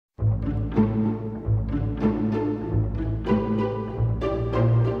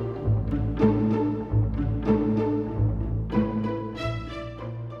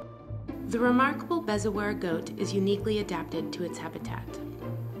Bezoar goat is uniquely adapted to its habitat.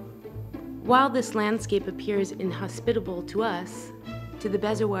 While this landscape appears inhospitable to us, to the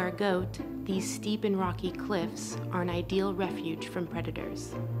Bezoar goat, these steep and rocky cliffs are an ideal refuge from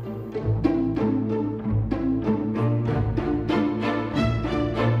predators.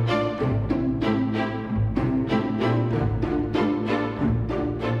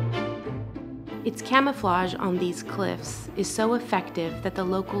 Its camouflage on these cliffs is so effective that the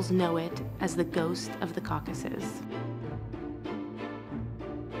locals know it as the ghost of the Caucasus.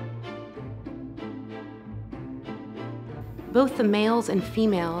 Both the males and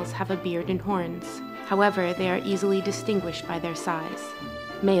females have a beard and horns. However, they are easily distinguished by their size.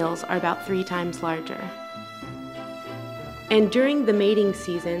 Males are about 3 times larger. And during the mating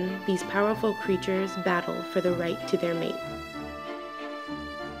season, these powerful creatures battle for the right to their mate.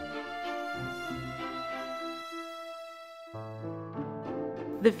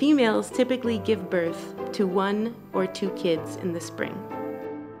 The females typically give birth to 1 or 2 kids in the spring.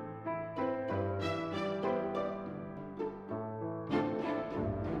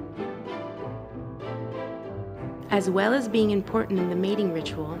 As well as being important in the mating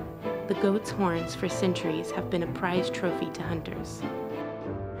ritual, the goat's horns for centuries have been a prized trophy to hunters.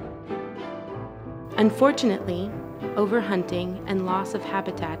 Unfortunately, overhunting and loss of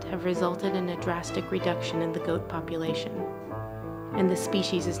habitat have resulted in a drastic reduction in the goat population, and the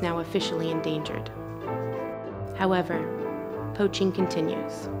species is now officially endangered. However, poaching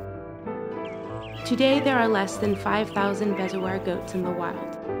continues. Today there are less than 5,000 Bezoar goats in the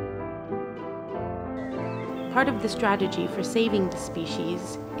wild. Part of the strategy for saving the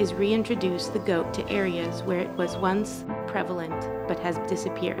species is reintroduce the goat to areas where it was once prevalent but has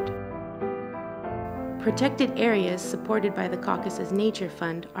disappeared. Protected areas supported by the Caucasus Nature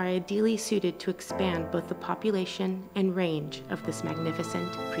Fund are ideally suited to expand both the population and range of this magnificent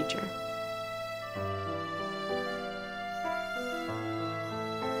creature.